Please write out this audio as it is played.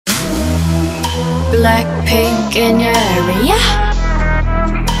Blackpink in your area.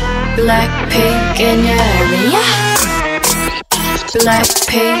 Blackpink in your area.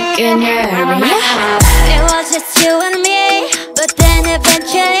 Blackpink in your area. It was just you and me, but then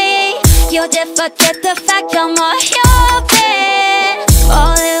eventually you did forget the fact you're more human.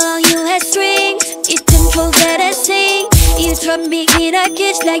 All along you had strings, you didn't forget a thing. You dropped me in a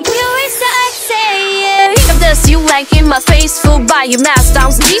kiss like you were saying. Of this you like in my face, fooled by your mask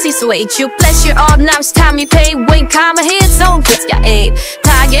downs and easy switch. You bless your arm, now it's time you pay. When karma hits, don't get your aim.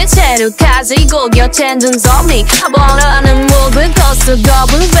 타겟체로 가지고 곁엔 눈 섭니 원하는 모든 것을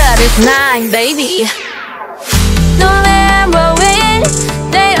거부, but it's nine, baby. Remembering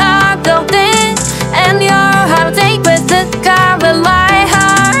they are golden, and your heart take with the cover my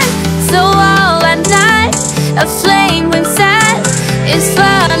heart. So all at night, a flame inside is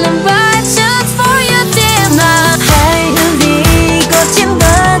burning bright just for your dinner. 하늘이 거친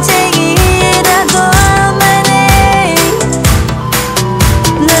번쟁이라고 말해.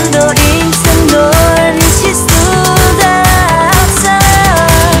 눈도 인생 널 잊을 수가 없어.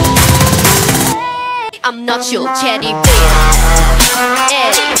 I'm not your teddy bear.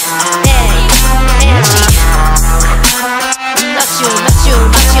 Eddie, Eddie, Eddie. Not you,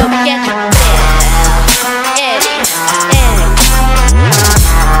 get it bear. Eddie, Eddie.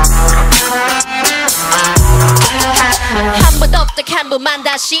 한 번 없다 한 번만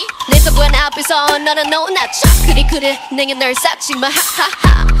다시 내 서부한 앞에서 너는 놓아놨죠. 그래 내게 널 삭지마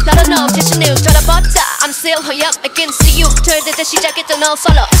하하하. 나도 너 자신을 돌아봤다. I'm still high up, I can see you. 절대 시작했던 너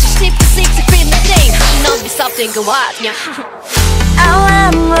solo 66 green thing. 넌 비슷한 거 같냐. I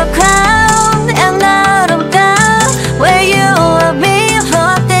want more crown and I don't know where you will be.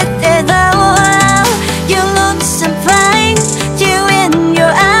 Hope that there's a wow. You look so fine, you in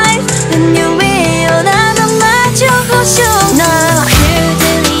your eyes. And you will 나도 맞추고 싶어.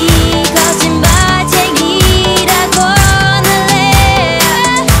 그들이 거짓말쟁이라고 할래.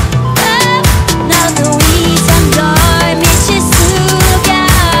 나도 이상 널 미칠 수가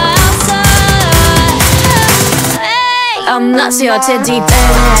없어. I'm not your teddy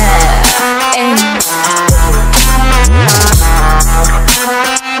bear.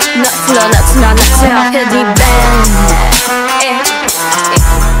 Not your teddy bear.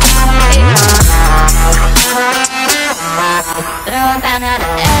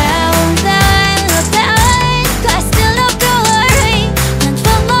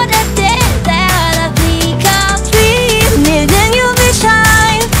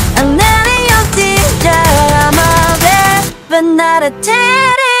 But not a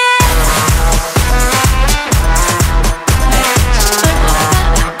teddy.